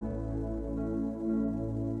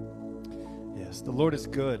Yes, the Lord is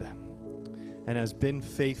good and has been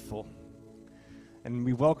faithful. And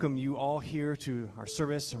we welcome you all here to our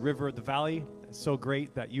service, River of the Valley. It's so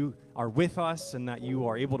great that you are with us and that you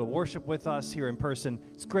are able to worship with us here in person.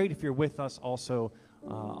 It's great if you're with us also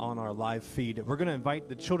on our live feed. We're going to invite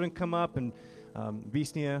the children to come up, and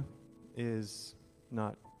Visnia is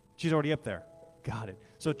not, she's already up there. Got it.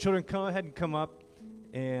 So children, come ahead and come up,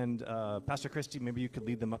 and Pastor Christy, maybe you could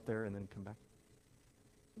lead them up there and then come back.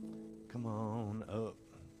 Come on up.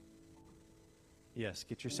 Yes,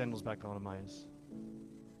 get your sandals back on, Amias.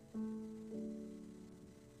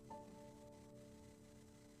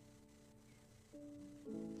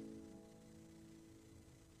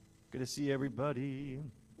 Good to see everybody.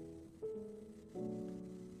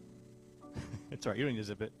 It's all right, you don't need to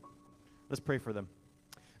zip it. Let's pray for them.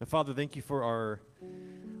 And Father, thank you for our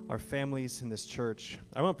families in this church.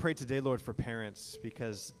 I want to pray today, Lord, for parents,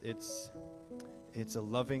 because it's a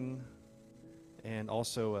loving and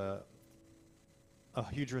also a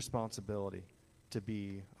huge responsibility to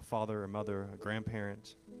be a father, a mother, a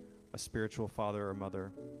grandparent, a spiritual father or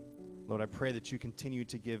mother. Lord, I pray that you continue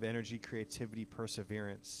to give energy, creativity,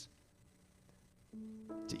 perseverance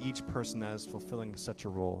to each person that is fulfilling such a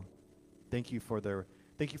role. Thank you for their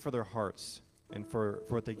hearts and for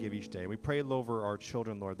what they give each day. We pray over our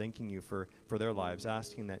children, Lord, thanking you for their lives,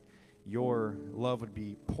 asking that your love would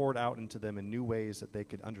be poured out into them in new ways that they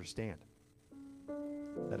could understand.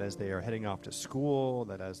 That as they are heading off to school,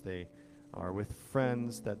 that as they are with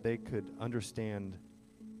friends, that they could understand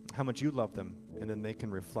how much you love them, and then they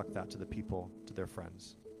can reflect that to the people, to their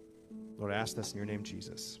friends. Lord, I ask this in your name,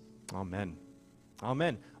 Jesus. Amen.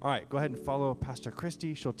 Amen. All right, go ahead and follow Pastor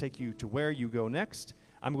Christy. She'll take you to where you go next.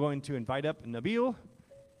 I'm going to invite up Nabil,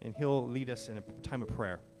 and he'll lead us in a time of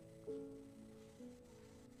prayer.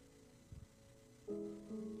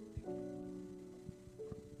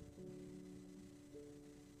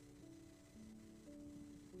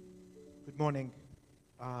 Good morning.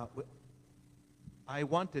 I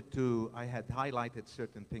had highlighted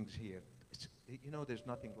certain things here. There's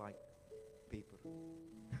nothing like paper.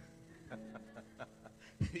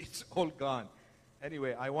 It's all gone.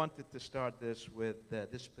 Anyway, I wanted to start this with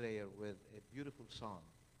this prayer with a beautiful psalm,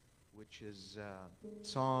 which is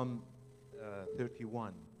Psalm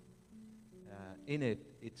 31. In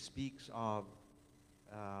it speaks of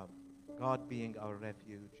God being our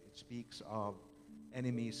refuge. It speaks of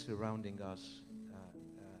enemies surrounding us,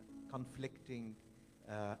 conflicting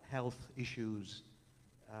health issues.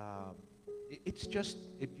 It's just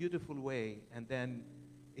a beautiful way. And then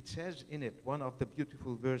it says in it, one of the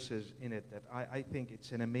beautiful verses in it, that I think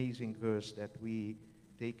it's an amazing verse that we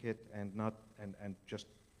take it and just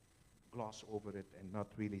gloss over it and not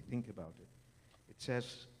really think about it. It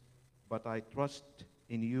says, "But I trust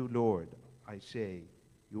in you, Lord, I say,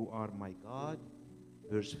 you are my God."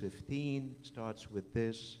 Verse 15 starts with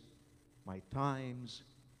this: "My times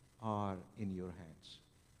are in your hands."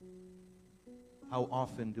 How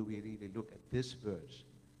often do we really look at this verse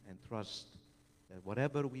and trust that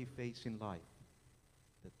whatever we face in life,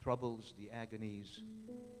 the troubles, the agonies,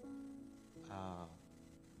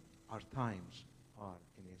 our times are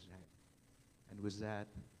in his hand? And with that,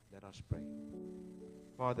 let us pray.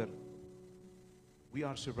 Father, we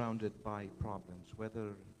are surrounded by problems,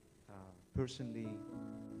 whether personally,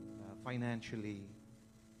 financially,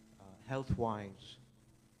 health-wise.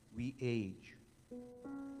 We age.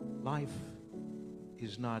 Life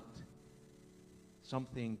is not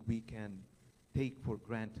something we can take for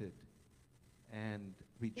granted and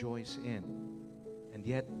rejoice in. And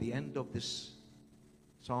yet the end of this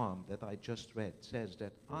psalm that I just read says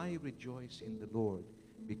that I rejoice in the Lord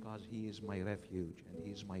because he is my refuge and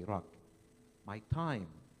he is my rock. My time,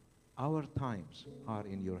 our times are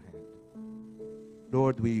in your hand.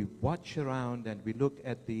 Lord, we watch around and we look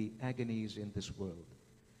at the agonies in this world,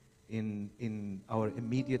 in our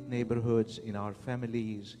immediate neighborhoods, in our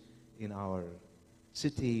families, in our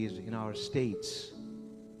cities, in our states,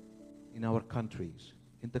 in our countries,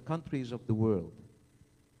 in the countries of the world,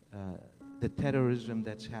 the terrorism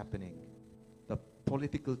that's happening, the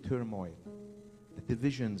political turmoil, the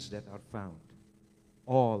divisions that are found,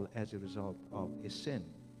 all as a result of a sin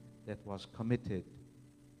that was committed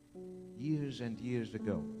years and years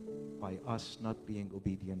ago by us not being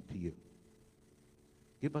obedient to you.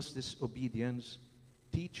 Give us this obedience.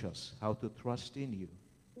 Teach us how to trust in you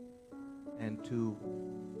and to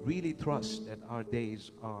really trust that our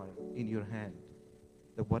days are in your hand,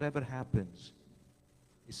 that whatever happens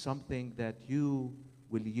is something that you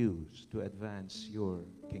will use to advance your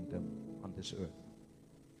kingdom on this earth.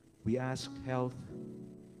 We ask health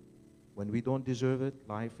when we don't deserve it.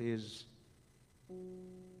 Life is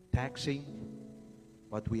taxing.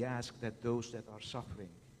 But we ask that those that are suffering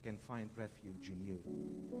can find refuge in you,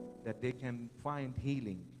 that they can find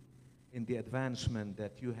healing in the advancement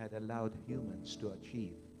that you had allowed humans to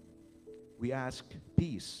achieve. We ask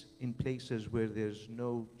peace in places where there's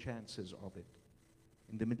no chances of it.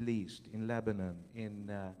 In the Middle East, in Lebanon,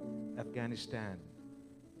 in Afghanistan,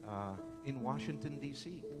 in Washington,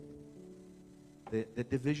 D.C. The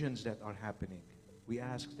divisions that are happening. We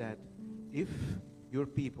ask that if your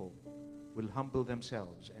people will humble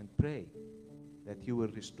themselves and pray, that you will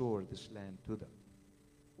restore this land to them.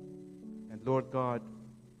 And Lord God,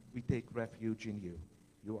 we take refuge in you.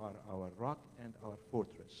 You are our rock and our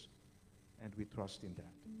fortress, and we trust in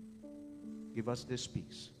that. Give us this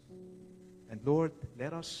peace. And Lord,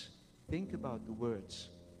 let us think about the words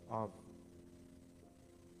of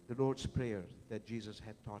the Lord's Prayer that Jesus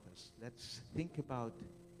had taught us. Let's think about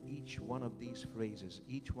each one of these phrases,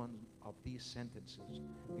 each one of these sentences,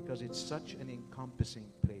 because it's such an encompassing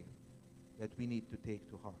prayer that we need to take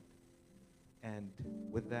to heart. And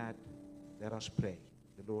with that, let us pray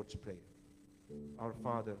the Lord's Prayer. Our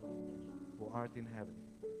Father, who art in heaven,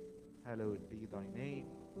 hallowed be thy name.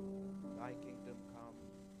 Thy kingdom come,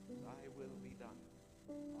 thy will be done,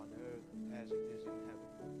 on earth as it is in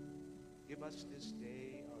heaven. Give us this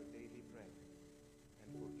day our daily bread,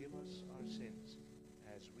 and forgive us our sins,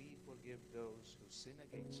 as we forgive those who sin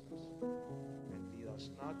against us. And lead us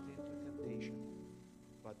not into temptation,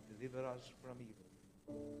 but deliver us from evil.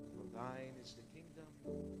 For thine is the kingdom,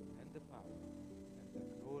 and the power, and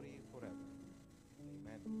the glory forever.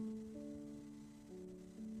 Amen.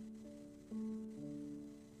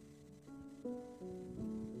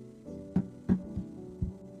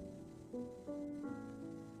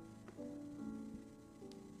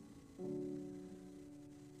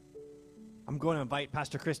 I'm going to invite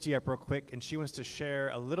Pastor Christy up real quick, and she wants to share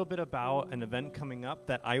a little bit about an event coming up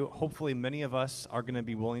that hopefully many of us are going to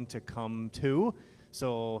be willing to come to.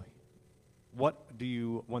 So what do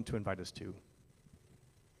you want to invite us to?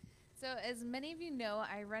 So as many of you know,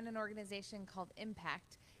 I run an organization called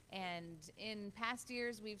Impact, and in past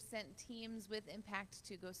years we've sent teams with Impact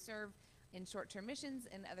to go serve in short-term missions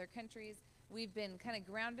in other countries. We've been kind of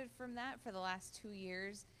grounded from that for the last 2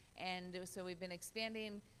 years, and so we've been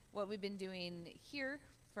expanding what we've been doing here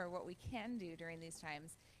for what we can do during these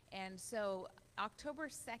times. And so October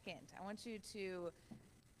 2nd, I want you to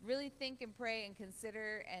really think and pray and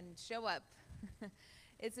consider and show up.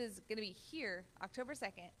 This is going to be here, October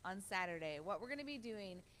 2nd, on Saturday. What we're going to be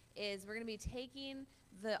doing is we're going to be taking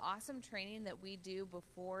the awesome training that we do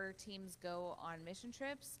before teams go on mission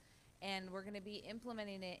trips, and we're going to be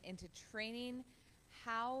implementing it into training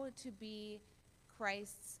how to be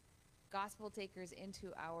Christ's gospel takers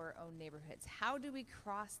into our own neighborhoods. How do we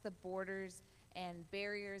cross the borders and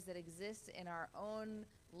barriers that exist in our own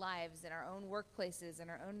lives, in our own workplaces, in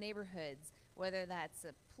our own neighborhoods, whether that's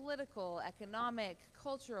political, economic,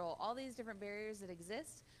 cultural, all these different barriers that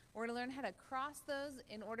exist. We're going to learn how to cross those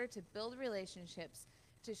in order to build relationships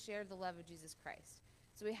to share the love of Jesus Christ.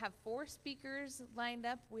 So we have 4 speakers lined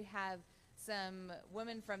up. We have some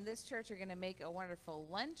women from this church are going to make a wonderful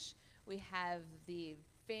lunch. We have the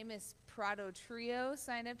famous Prado Trio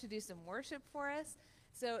signed up to do some worship for us.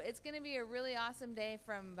 So it's going to be a really awesome day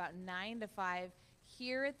from about 9 to 5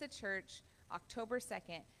 here at the church, October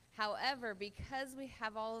 2nd. However, because we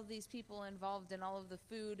have all of these people involved and all of the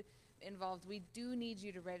food involved, we do need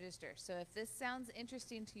you to register. So if this sounds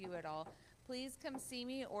interesting to you at all, please come see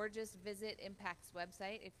me or just visit Impact's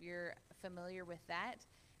website if you're familiar with that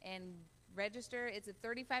and register. It's a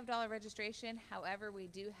 $35 registration. However, we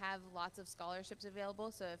do have lots of scholarships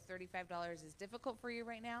available, so if $35 is difficult for you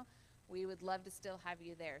right now, we would love to still have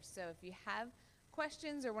you there. So if you have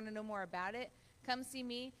questions or want to know more about it, come see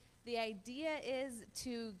me. The idea is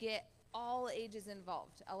to get all ages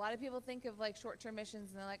involved. A lot of people think of like short-term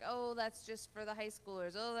missions and they're like, oh, that's just for the high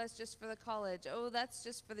schoolers. Oh, that's just for the college. Oh, that's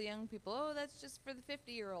just for the young people. Oh, that's just for the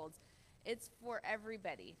 50-year-olds. It's for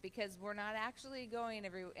everybody because we're not actually going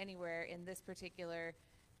anywhere in this particular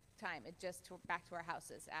time. It just back to our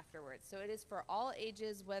houses afterwards. So it is for all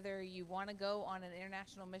ages, whether you want to go on an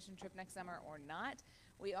international mission trip next summer or not.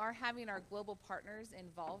 We are having our global partners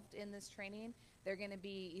involved in this training. They're going to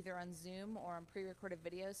be either on Zoom or on pre-recorded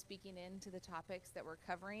videos speaking into the topics that we're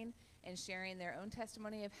covering and sharing their own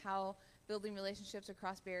testimony of how building relationships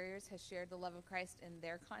across barriers has shared the love of Christ in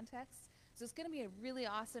their context. So it's going to be a really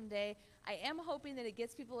awesome day. I am hoping that it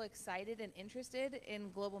gets people excited and interested in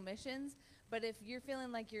global missions, but if you're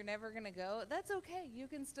feeling like you're never going to go, that's okay. You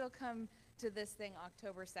can still come to this thing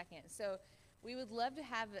October 2nd. So we would love to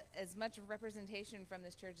have as much representation from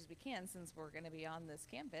this church as we can since we're going to be on this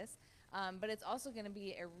campus. But it's also going to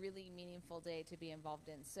be a really meaningful day to be involved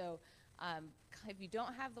in. So if you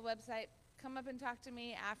don't have the website, come up and talk to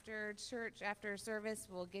me after church, after service.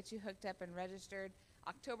 We'll get you hooked up and registered.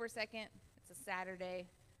 October 2nd, it's a Saturday.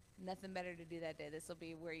 Nothing better to do that day. This will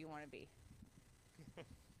be where you want to be.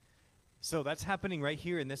 So that's happening right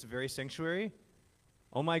here in this very sanctuary.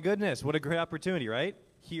 Oh my goodness, what a great opportunity, right?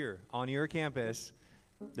 Here on your campus,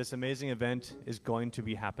 this amazing event is going to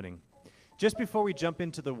be happening. Just before we jump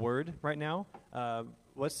into the word right now,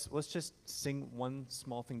 let's just sing one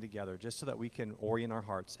small thing together, just so that we can orient our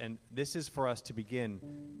hearts. And this is for us to begin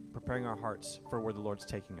preparing our hearts for where the Lord's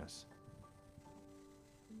taking us.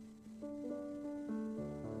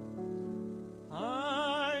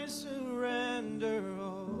 I surrender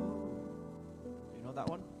all. You know that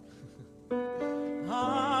one?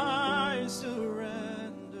 I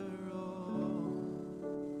surrender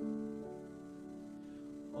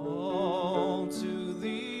all to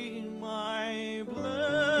thee, my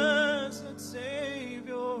blessed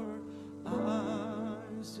Savior. I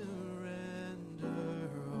surrender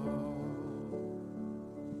all.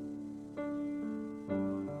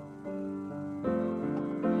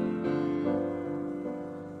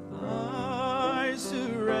 I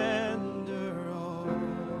surrender all.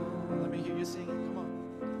 Let me hear you sing it. Come on.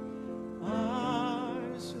 I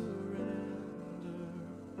surrender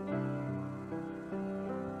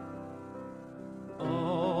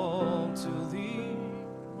all to thee,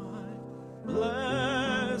 my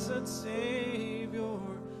blessed Savior.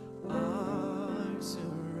 I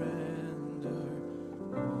surrender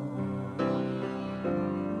all.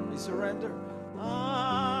 We surrender.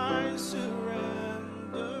 I surrender all.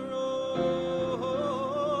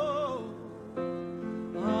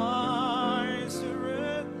 I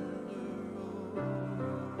surrender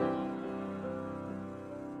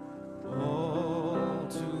all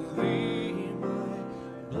to thee, my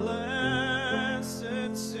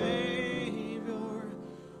blessed Savior.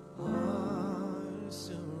 I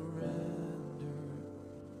surrender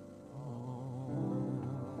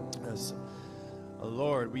all. Yes.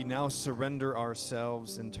 Lord, we now surrender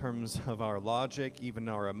ourselves in terms of our logic, even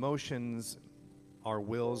our emotions, our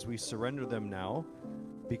wills. We surrender them now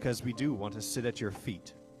because we do want to sit at your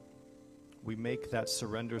feet. We make that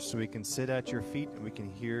surrender so we can sit at your feet and we can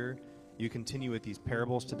hear you continue with these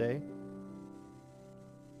parables today.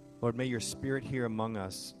 Lord, may your Spirit here among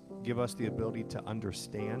us give us the ability to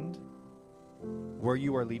understand where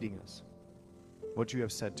you are leading us, what you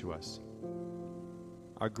have said to us.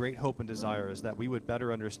 Our great hope and desire is that we would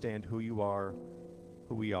better understand who you are,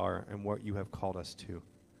 who we are, and what you have called us to.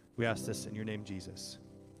 We ask this in your name, Jesus.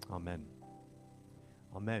 Amen.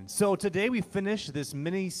 Amen. So today we finish this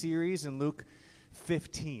mini-series in Luke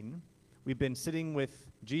 15. We've been sitting with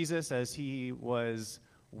Jesus as he was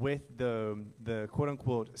with the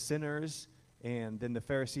quote-unquote sinners, and then the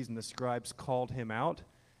Pharisees and the scribes called him out,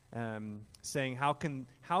 saying, how can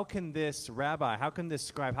this rabbi, how can this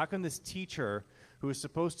scribe, how can this teacher who is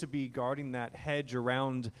supposed to be guarding that hedge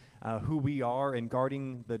around who we are and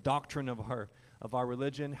guarding the doctrine of our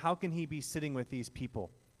religion, how can he be sitting with these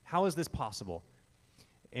people? How is this possible?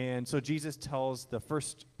 And so Jesus tells the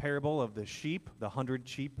first parable of the sheep, the 100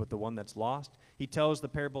 sheep with the one that's lost. He tells the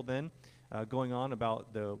parable then going on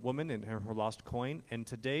about the woman and her lost coin. And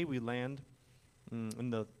today we land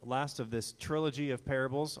in the last of this trilogy of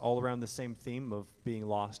parables, all around the same theme of being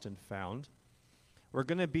lost and found. We're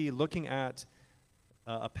going to be looking at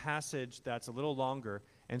a passage that's a little longer,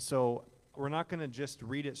 and so we're not going to just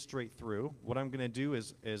read it straight through. What I'm going to do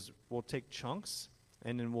is we'll take chunks,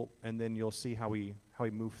 and then you'll see how we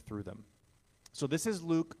move through them. So this is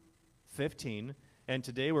Luke 15, and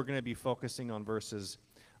today we're going to be focusing on verses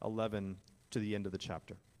 11 to the end of the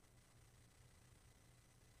chapter.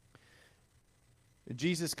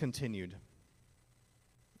 Jesus continued,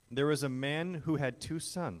 "There was a man who had 2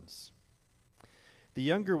 sons. The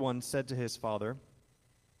younger one said to his father,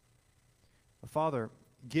 'Father,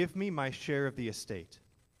 give me my share of the estate.'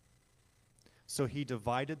 So he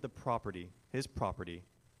divided his property,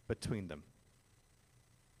 between them.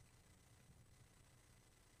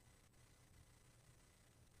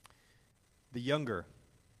 This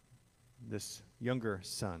younger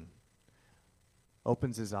son,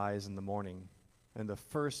 opens his eyes in the morning, and the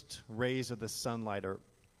first rays of the sunlight are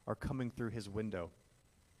coming through his window.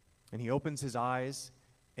 And he opens his eyes,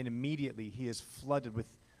 and immediately he is flooded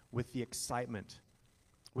with the excitement,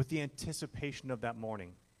 with the anticipation of that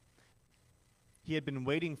morning. He had been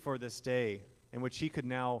waiting for this day in which he could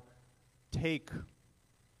now take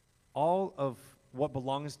all of what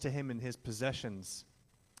belongs to him and his possessions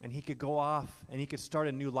and he could go off and he could start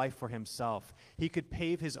a new life for himself. He could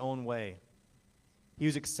pave his own way. He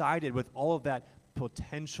was excited with all of that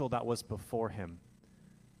potential that was before him.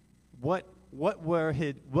 Where will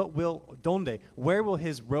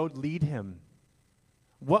his road lead him?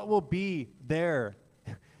 What will be there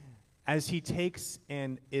as he takes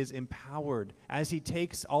and is empowered, as he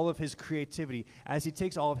takes all of his creativity, as he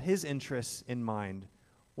takes all of his interests in mind?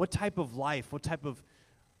 What type of life, what type of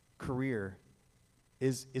career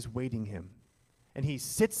is waiting him? And he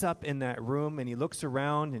sits up in that room and he looks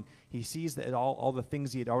around and he sees that all the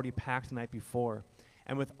things he had already packed the night before.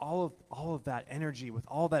 And with all of that energy, with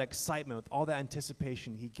all that excitement, with all that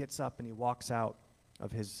anticipation, he gets up and he walks out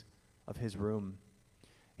of his room.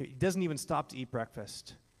 He doesn't even stop to eat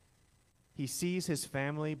breakfast. He sees his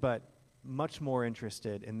family, but much more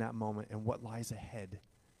interested in that moment and what lies ahead.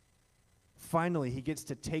 Finally, he gets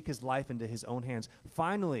to take his life into his own hands.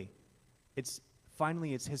 Finally, it's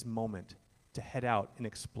his moment to head out and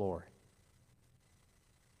explore.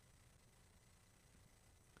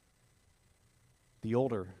 The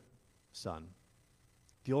older son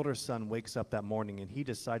wakes up that morning and he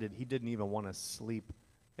decided he didn't even want to sleep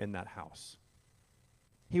in that house.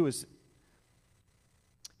 He was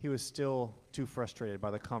still too frustrated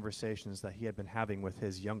by the conversations that he had been having with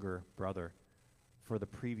his younger brother for the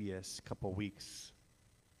previous couple weeks.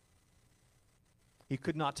 He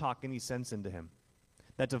could not talk any sense into him.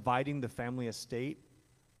 That dividing the family estate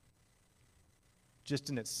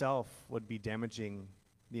just in itself would be damaging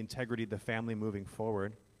the integrity of the family moving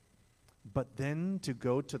forward. But then to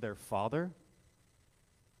go to their father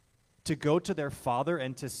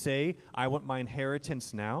and to say, I want my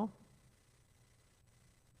inheritance now.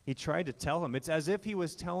 He tried to tell him. It's as if he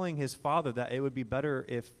was telling his father that it would be better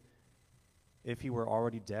if he were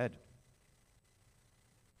already dead.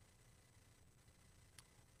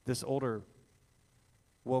 This older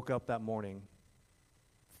woke up that morning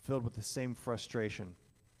filled with the same frustration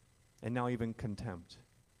and now even contempt.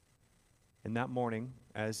 And that morning,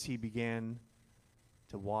 as he began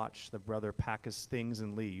to watch the brother pack his things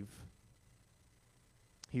and leave,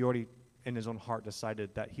 he already in his own heart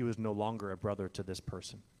decided that he was no longer a brother to this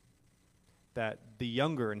person. That the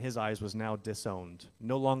younger in his eyes was now disowned,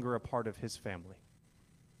 no longer a part of his family.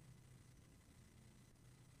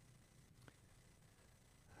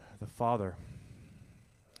 The father,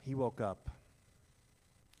 he woke up,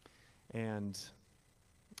 and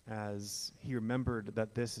as he remembered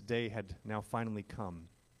that this day had now finally come,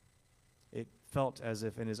 it felt as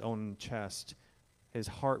if in his own chest, his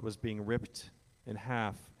heart was being ripped in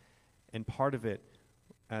half, and part of it,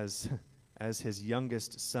 as his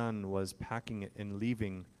youngest son was packing it and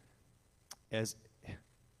leaving,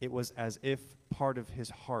 it was as if part of his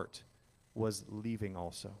heart was leaving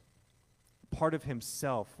also. Part of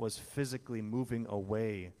himself was physically moving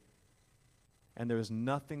away, and there was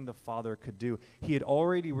nothing the father could do. He had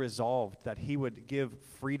already resolved that he would give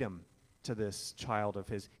freedom to this child of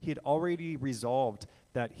his. He had already resolved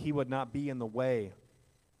that he would not be in the way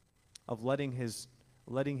of letting his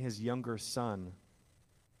younger son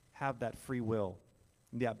have that free will,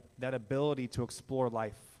 that ability to explore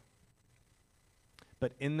life.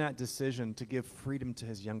 But in that decision to give freedom to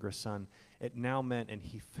his younger son, it now meant, and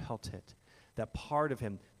he felt it, that part of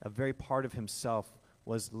him, a very part of himself,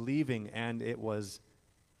 was leaving, and it was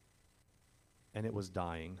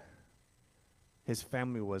dying. His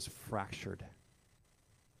family was fractured.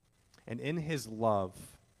 And in his love,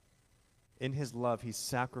 he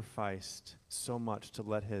sacrificed so much to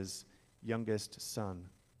let his youngest son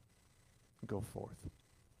go forth.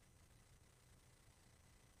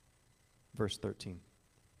 Verse 13.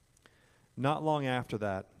 Not long after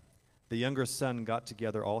that, the younger son got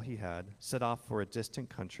together all he had, set off for a distant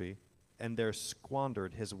country, and there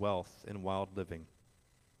squandered his wealth in wild living.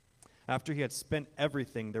 After he had spent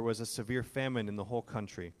everything, there was a severe famine in the whole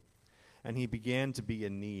country, and he began to be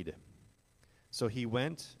in need. So he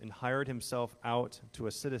went and hired himself out to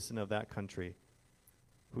a citizen of that country,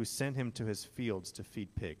 who sent him to his fields to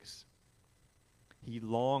feed pigs. He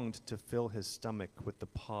longed to fill his stomach with the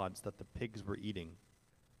pods that the pigs were eating,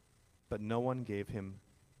 but no one gave him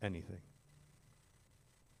anything.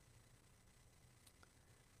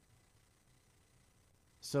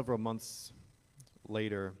 Several months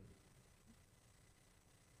later,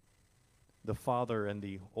 the father and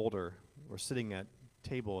the older were sitting at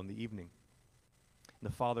table in the evening.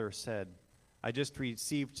 And the father said, I just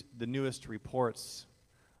received the newest reports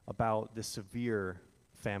about the severe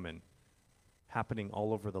famine happening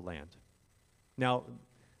all over the land. Now,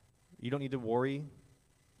 you don't need to worry.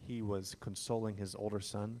 He was consoling his older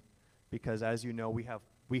son, because as you know,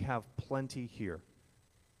 we have plenty here.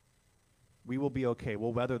 We will be okay.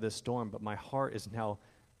 We'll weather this storm. But my heart is now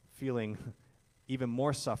feeling even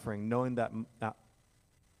more suffering, knowing that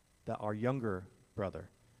our younger brother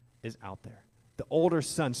is out there. The older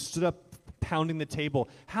son stood up, pounding the table.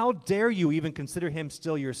 How dare you even consider him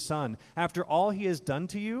still your son after all he has done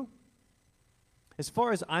to you? As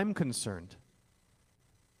far as I'm concerned,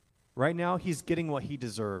 right now he's getting what he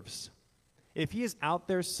deserves. If he is out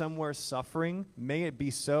there somewhere suffering, may it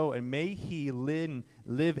be so, and may he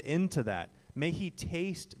live into that. May he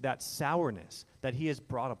taste that sourness that he has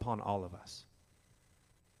brought upon all of us.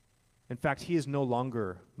 In fact, he is no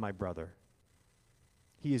longer my brother.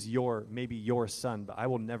 He is maybe your son, but I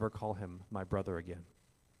will never call him my brother again.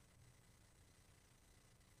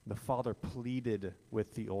 The father pleaded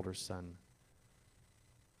with the older son.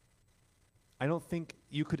 I don't think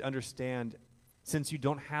you could understand, since you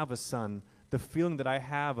don't have a son, the feeling that I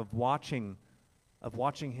have of watching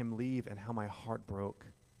him leave and how my heart broke.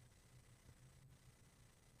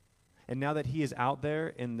 And now that he is out there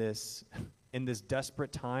in this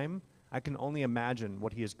desperate time, I can only imagine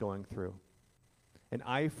what he is going through. And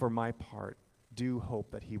I, for my part, do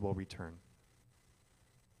hope that he will return.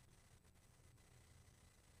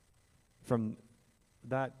 From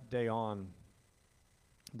that day on,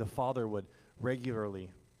 the father would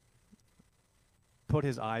regularly put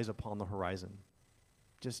his eyes upon the horizon,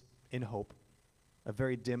 just in hope, a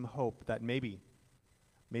very dim hope that maybe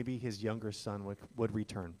his younger son would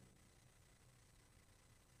return.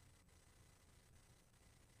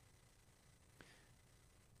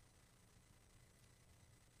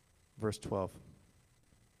 Verse 12.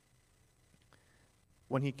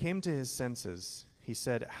 When he came to his senses, he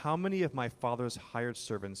said, "How many of my father's hired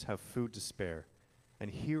servants have food to spare? And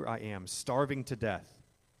here I am, starving to death.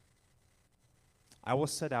 I will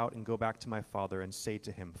set out and go back to my father and say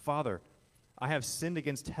to him, 'Father, I have sinned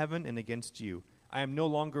against heaven and against you. I am no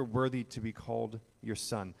longer worthy to be called your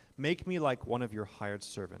son. Make me like one of your hired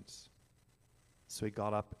servants.' So he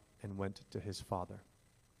got up and went to his father."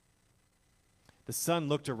 The son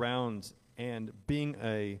looked around, and being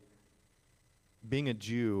a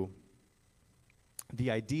Jew, the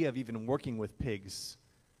idea of even working with pigs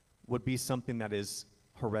would be something that is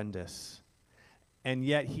horrendous. And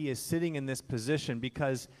yet he is sitting in this position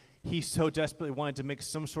because he so desperately wanted to make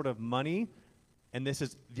some sort of money, and this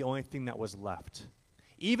is the only thing that was left.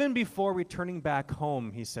 Even before returning back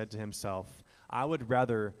home, he said to himself, "I would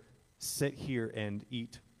rather sit here and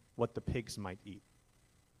eat what the pigs might eat."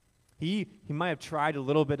 He might have tried a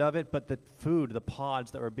little bit of it, but the food, the pods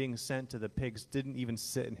that were being sent to the pigs didn't even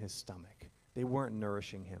sit in his stomach. They weren't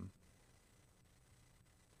nourishing him.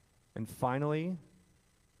 And finally,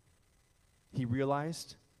 he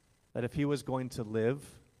realized that if he was going to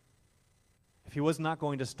live, if he was not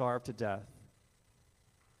going to starve to death,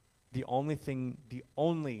 the only thing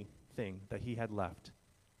that he had left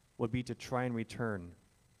would be to try and return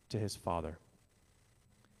to his father.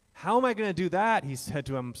 How am I going to do that? He said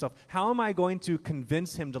to himself. How am I going to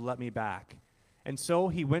convince him to let me back? And so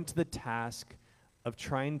he went to the task of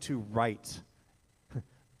trying to write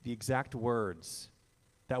the exact words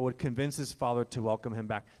that would convince his father to welcome him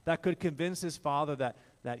back, that could convince his father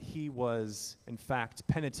that he was, in fact,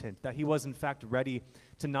 penitent, that he was, in fact, ready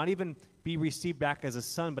to not even be received back as a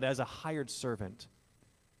son, but as a hired servant.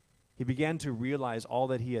 He began to realize all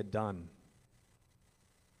that he had done.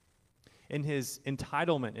 In his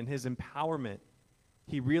entitlement, in his empowerment,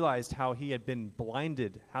 he realized how he had been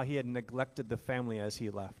blinded, how he had neglected the family as he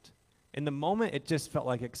left. In the moment, it just felt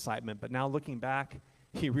like excitement, but now looking back,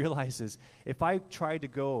 he realizes, if I tried to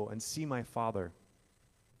go and see my father,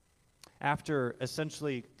 after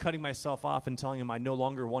essentially cutting myself off and telling him I no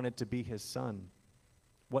longer wanted to be his son,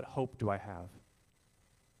 what hope do I have?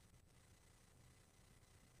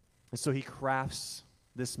 And so he crafts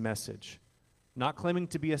this message, not claiming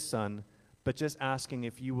to be a son, but just asking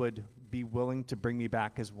if you would be willing to bring me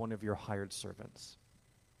back as one of your hired servants.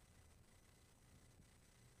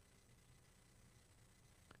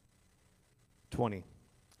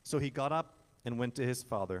 So he got up and went to his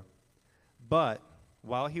father. But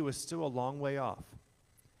while he was still a long way off,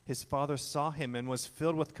 his father saw him and was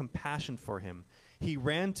filled with compassion for him. He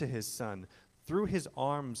ran to his son, threw his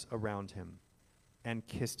arms around him, and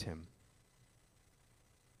kissed him.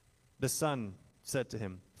 The son said to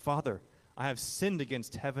him, "Father, I have sinned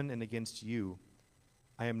against heaven and against you.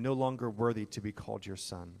 I am no longer worthy to be called your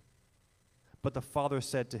son." But the father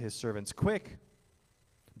said to his servants, "Quick,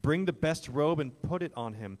 bring the best robe and put it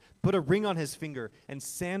on him. Put a ring on his finger and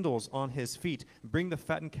sandals on his feet. Bring the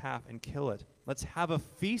fattened calf and kill it. Let's have a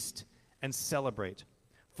feast and celebrate.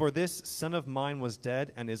 For this son of mine was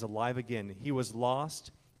dead and is alive again. He was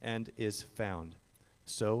lost and is found."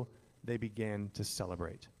 So they began to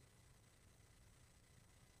celebrate.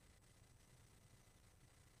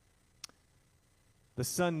 The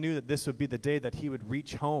son knew that this would be the day that he would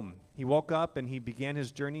reach home. He woke up and he began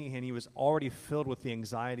his journey, and he was already filled with the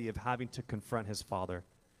anxiety of having to confront his father.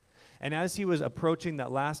 And as he was approaching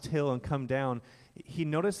that last hill and come down, he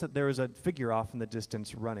noticed that there was a figure off in the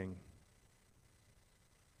distance running.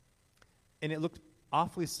 And it looked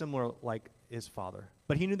awfully similar like his father.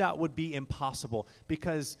 But he knew that would be impossible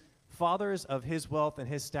because fathers of his wealth and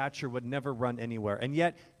his stature would never run anywhere. And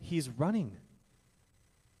yet, he's running.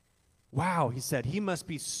 Wow, he said, he must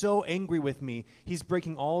be so angry with me. He's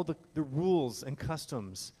breaking all the rules and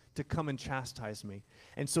customs to come and chastise me.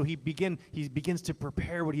 And so he begins to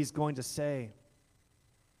prepare what he's going to say.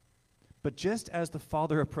 But just as the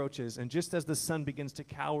father approaches, and just as the son begins to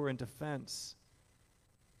cower in defense,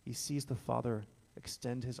 he sees the father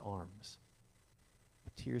extend his arms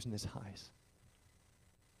with tears in his eyes,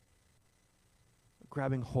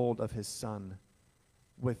 grabbing hold of his son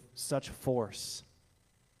with such force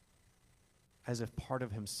as if part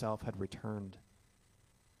of himself had returned,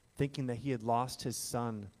 thinking that he had lost his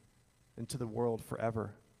son into the world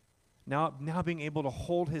forever. Now being able to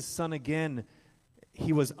hold his son again,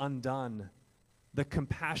 he was undone. The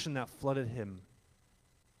compassion that flooded him.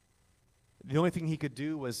 The only thing he could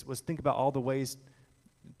do was think about all the ways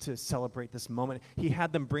to celebrate this moment. He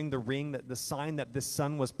had them bring the ring, the sign that this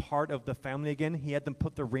son was part of the family again. He had them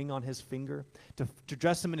put the ring on his finger to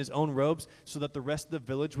dress him in his own robes so that the rest of the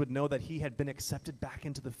village would know that he had been accepted back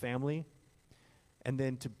into the family. And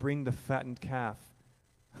then to bring the fattened calf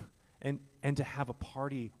and to have a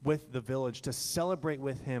party with the village to celebrate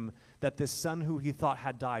with him that this son who he thought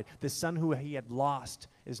had died, this son who he had lost,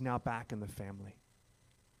 is now back in the family.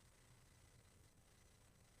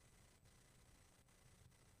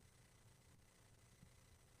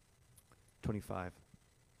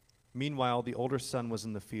 Meanwhile, the older son was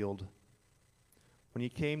in the field. When he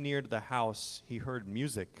came near to the house, he heard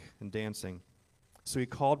music and dancing. So he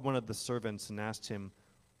called one of the servants and asked him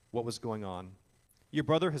what was going on. "Your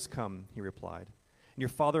brother has come," he replied, "and your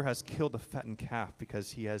father has killed the fattened calf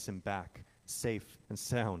because he has him back, safe and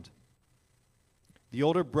sound." The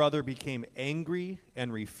older brother became angry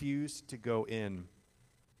and refused to go in.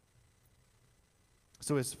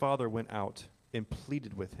 So his father went out and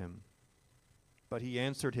pleaded with him. But he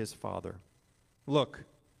answered his father, "Look,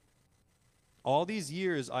 all these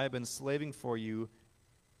years I have been slaving for you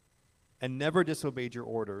and never disobeyed your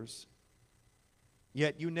orders.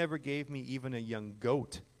 Yet you never gave me even a young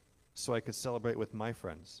goat so I could celebrate with my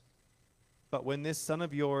friends. But when this son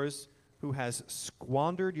of yours, who has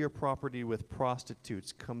squandered your property with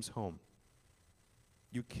prostitutes, comes home,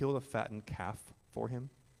 you kill a fattened calf for him?"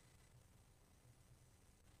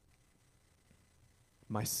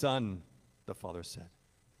 "My son," the father said,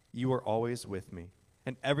 "you are always with me,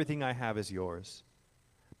 and everything I have is yours.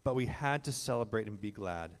 But we had to celebrate and be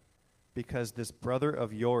glad, because this brother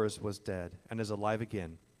of yours was dead and is alive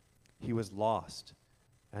again. He was lost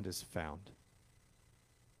and is found."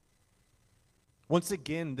 Once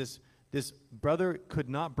again, this brother could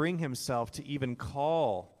not bring himself to even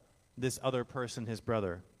call this other person his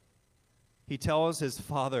brother. He tells his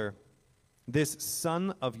father, "This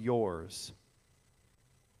son of yours."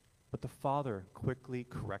 But the father quickly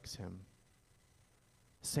corrects him,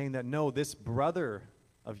 saying that, "No, this brother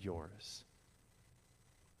of yours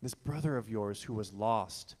who was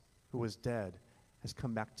lost, who was dead, has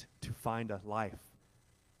come back to find a life."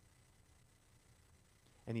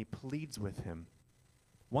 And he pleads with him.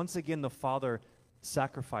 Once again, the father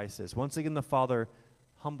sacrifices. Once again, the father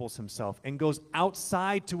humbles himself and goes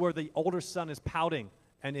outside to where the older son is pouting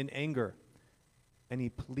and in anger. And he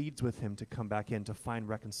pleads with him to come back in to find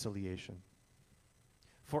reconciliation.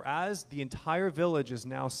 For as the entire village is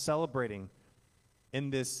now celebrating in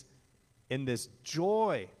this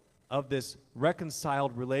joy of this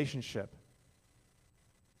reconciled relationship,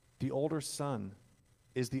 the older son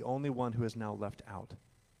is the only one who is now left out.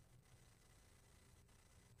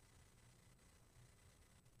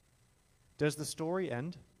 Does the story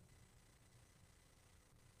end?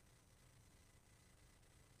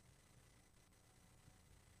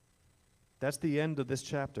 That's the end of this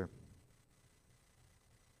chapter.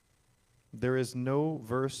 There is no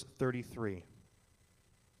verse 33.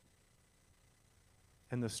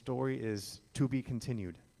 And the story is to be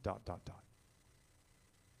continued, ...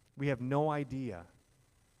 We have no idea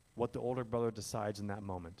what the older brother decides in that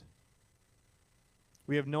moment.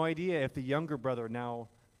 We have no idea if the younger brother now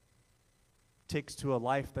takes to a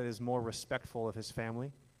life that is more respectful of his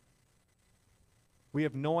family. We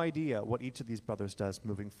have no idea what each of these brothers does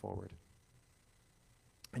moving forward.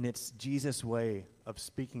 And it's Jesus' way of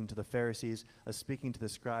speaking to the Pharisees, of speaking to the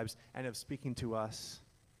scribes, and of speaking to us,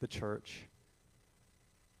 the church,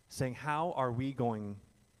 saying, how are we going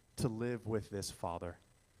to live with this Father?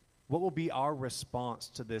 What will be our response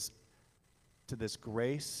to this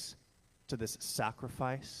grace, to this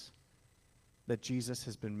sacrifice that Jesus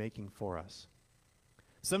has been making for us?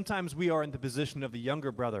 Sometimes we are in the position of the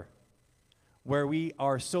younger brother, where we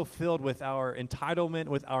are so filled with our entitlement,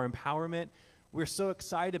 with our empowerment. We're so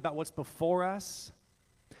excited about what's before us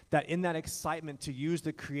that in that excitement to use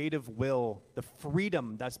the creative will, the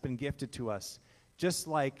freedom that's been gifted to us, just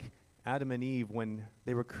like Adam and Eve when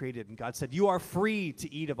they were created, and God said, you are free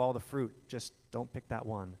to eat of all the fruit, just don't pick that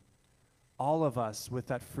one. All of us with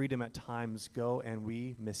that freedom at times go and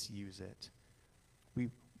we misuse it.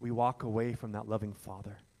 We walk away from that loving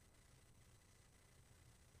Father.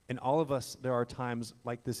 And all of us, there are times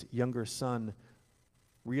like this younger son,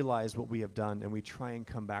 realize what we have done and we try and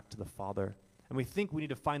come back to the Father. And we think we need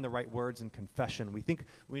to find the right words in confession. We think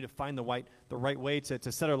we need to find the right way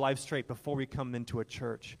to set our lives straight before we come into a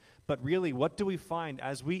church. But really, what do we find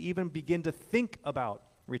as we even begin to think about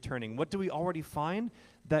returning? What do we already find?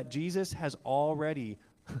 That Jesus has already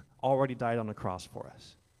died on the cross for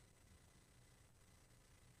us.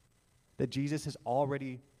 That Jesus has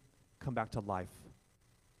already come back to life.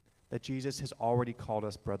 That Jesus has already called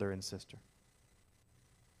us brother and sister.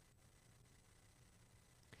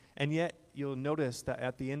 And yet, you'll notice that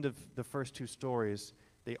at the end of the first two stories,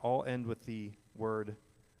 they all end with the word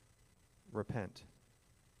repent.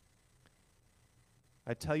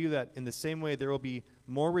 I tell you that in the same way, there will be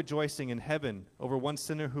more rejoicing in heaven over one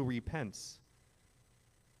sinner who repents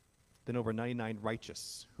than over 99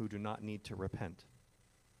 righteous who do not need to repent.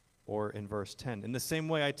 Or in verse 10, in the same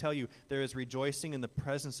way, I tell you, there is rejoicing in the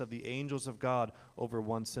presence of the angels of God over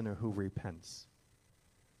one sinner who repents.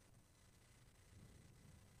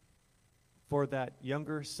 For that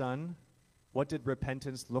younger son, what did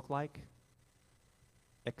repentance look like?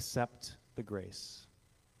 Accept the grace.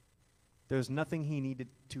 There's nothing he needed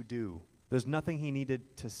to do. There's nothing he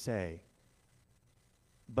needed to say,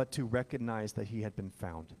 but to recognize that he had been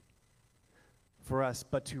found. For us,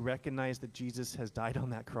 but to recognize that Jesus has died on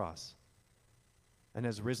that cross and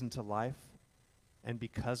has risen to life, and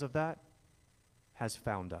because of that, has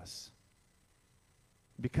found us.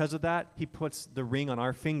 Because of that, he puts the ring on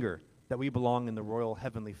our finger that we belong in the royal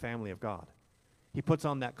heavenly family of God. He puts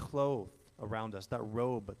on that cloth around us, that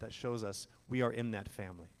robe that shows us we are in that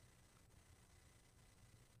family.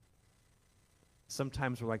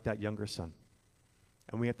 Sometimes we're like that younger son,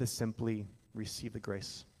 and we have to simply receive the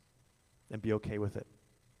grace and be okay with it.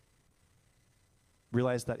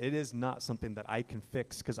 Realize that it is not something that I can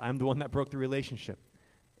fix because I'm the one that broke the relationship.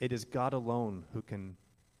 It is God alone who can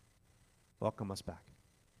welcome us back.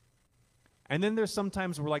 And then there's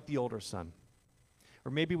sometimes we're like the older son.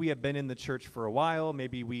 Or maybe we have been in the church for a while.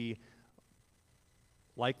 Maybe we,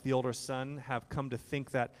 like the older son, have come to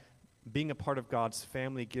think that being a part of God's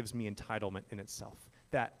family gives me entitlement in itself.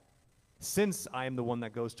 That since I am the one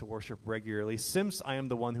that goes to worship regularly, since I am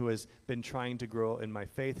the one who has been trying to grow in my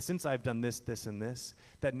faith, since I've done this, this, and this,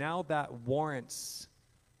 that now that warrants,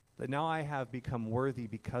 that now I have become worthy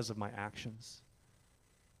because of my actions.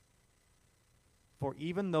 For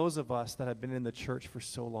even those of us that have been in the church for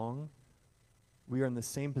so long, we are in the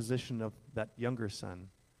same position of that younger son,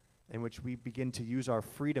 in which we begin to use our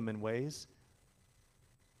freedom in ways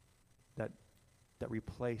that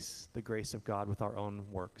replace the grace of God with our own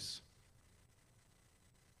works.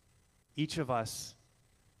 Each of us,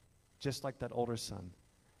 just like that older son,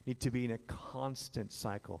 need to be in a constant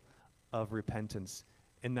cycle of repentance,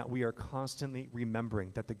 in that we are constantly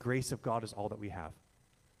remembering that the grace of God is all that we have.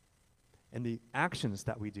 And the actions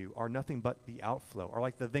that we do are nothing but the outflow, are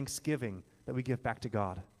like the thanksgiving that we give back to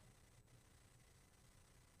God.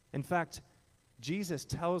 In fact, Jesus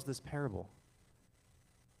tells this parable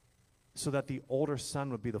so that the older son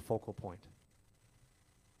would be the focal point.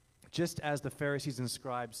 Just as the Pharisees and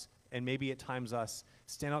scribes, and maybe at times us,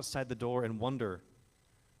 stand outside the door and wonder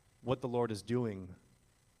what the Lord is doing,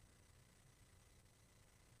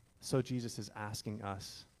 so Jesus is asking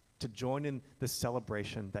us to join in the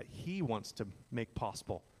celebration that he wants to make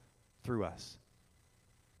possible through us.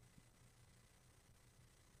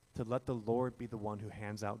 To let the Lord be the one who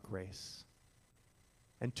hands out grace.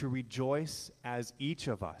 And to rejoice as each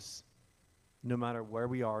of us, no matter where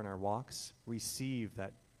we are in our walks, receive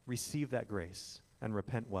that grace and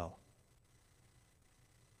repent well.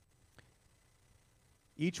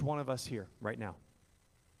 Each one of us here right now,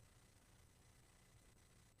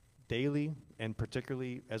 daily and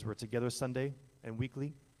particularly as we're together Sunday and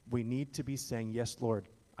weekly, we need to be saying, yes, Lord,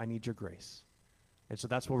 I need your grace. And so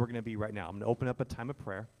that's where we're going to be right now. I'm going to open up a time of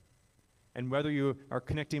prayer. And whether you are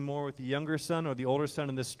connecting more with the younger son or the older son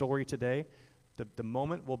in this story today, the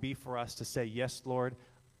moment will be for us to say, yes, Lord,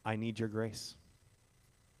 I need your grace.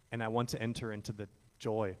 And I want to enter into the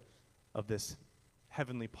joy of this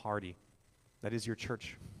heavenly party that is your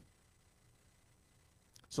church.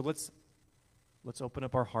 So let's open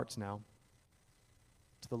up our hearts now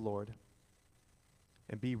to the Lord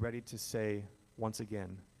and be ready to say once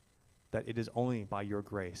again that it is only by your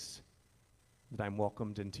grace that I'm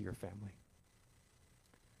welcomed into your family.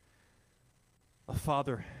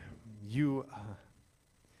 Father, you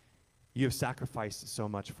have sacrificed so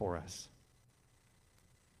much for us.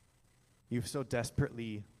 You've so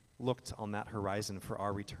desperately looked on that horizon for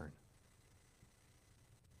our return.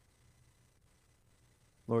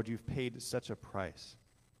 Lord, you've paid such a price,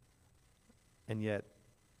 and yet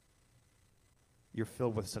you're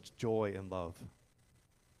filled with such joy and love.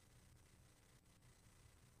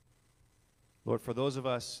 Lord, for those of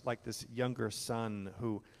us like this younger son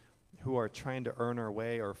who are trying to earn our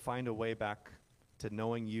way or find a way back to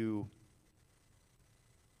knowing you,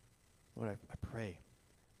 Lord, I pray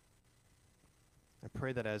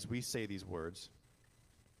that as we say these words,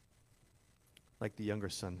 like the younger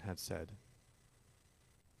son had said,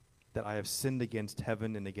 that I have sinned against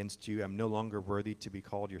heaven and against you. I'm no longer worthy to be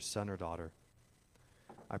called your son or daughter.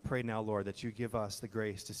 I pray now, Lord, that you give us the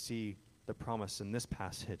grace to see the promise in this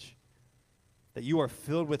passage, that you are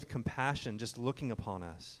filled with compassion just looking upon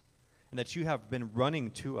us, and that you have been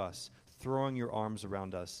running to us, throwing your arms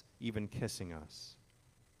around us, even kissing us.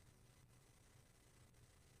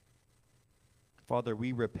 Father,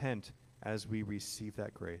 we repent as we receive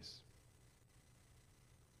that grace.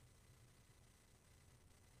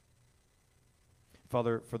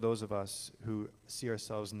 Father, for those of us who see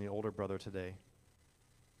ourselves in the older brother today,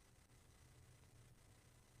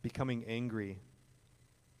 becoming angry,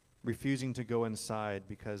 refusing to go inside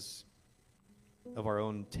because of our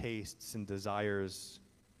own tastes and desires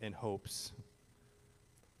and hopes.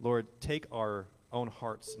 Lord, take our own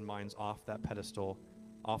hearts and minds off that pedestal,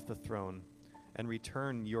 off the throne, and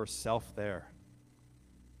return yourself there.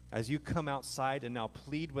 As you come outside and now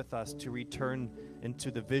plead with us to return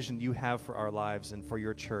into the vision you have for our lives and for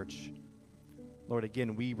your church, Lord,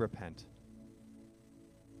 again, we repent.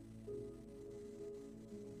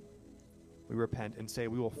 We repent and say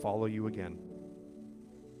we will follow you again.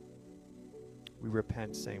 We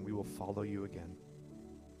repent saying we will follow you again.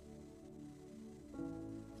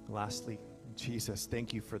 Lastly, Jesus,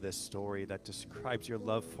 thank you for this story that describes your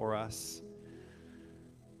love for us,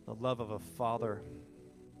 the love of a father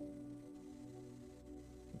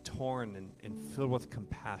torn and filled with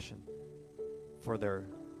compassion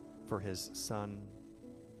for his son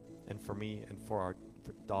and for me and for our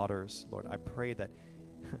daughters. Lord, I pray that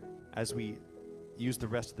as we use the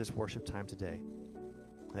rest of this worship time today,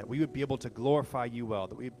 that we would be able to glorify you well,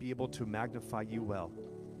 that we would be able to magnify you well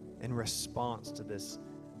in response to this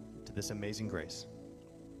amazing grace.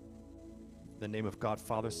 In the name of God,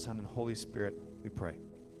 Father, Son, and Holy Spirit, we pray.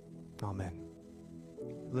 Amen.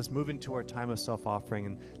 Let's move into our time of self-offering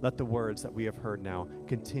and let the words that we have heard now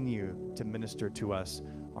continue to minister to us.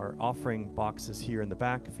 Our offering box is here in the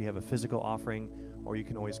back if you have a physical offering, or you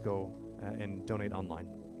can always go and donate online.